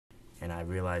and I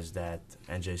realized that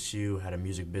NJCU had a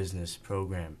music business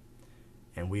program,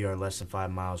 and we are less than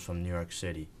 5 miles from New York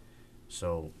City.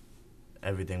 So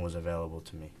everything was available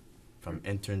to me, from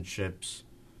internships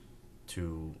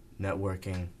to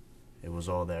networking. It was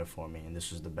all there for me, and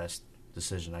this was the best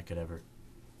decision I could ever.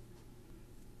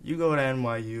 You go to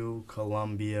NYU,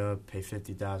 Columbia, pay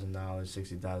 $50,000,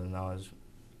 $60,000.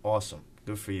 Awesome.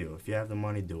 Good for you. If you have the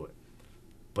money, do it.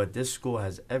 But this school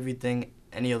has everything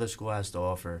any other school has to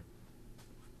offer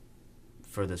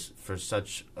for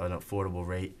such an affordable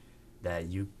rate that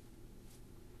you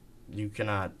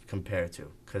cannot compare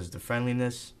to. Because the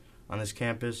friendliness on this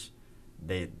campus,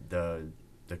 the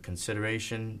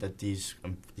consideration that these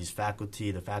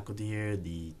faculty, the faculty here,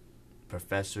 the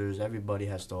professors, everybody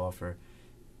has to offer,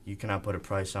 you cannot put a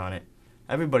price on it.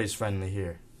 Everybody's friendly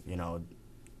here. You know,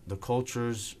 the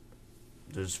cultures.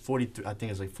 There's 43. I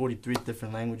think it's like 43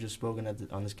 different languages spoken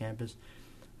on this campus.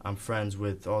 I'm friends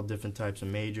with all different types of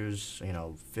majors. You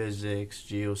know, physics,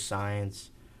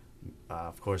 geoscience,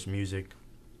 of course, music.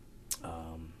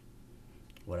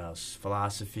 What else?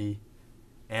 Philosophy.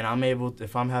 And I'm able,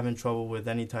 if I'm having trouble with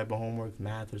any type of homework,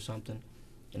 math or something,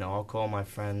 you know, I'll call my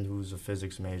friend who's a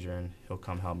physics major, and he'll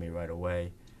come help me right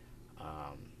away.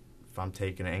 If I'm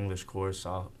taking an English course,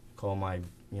 I'll call my,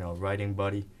 writing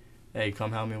buddy. Hey,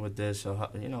 come help me with this.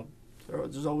 You know,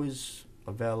 there's always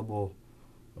available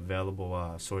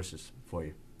sources for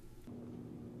you.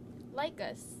 Like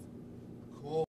us.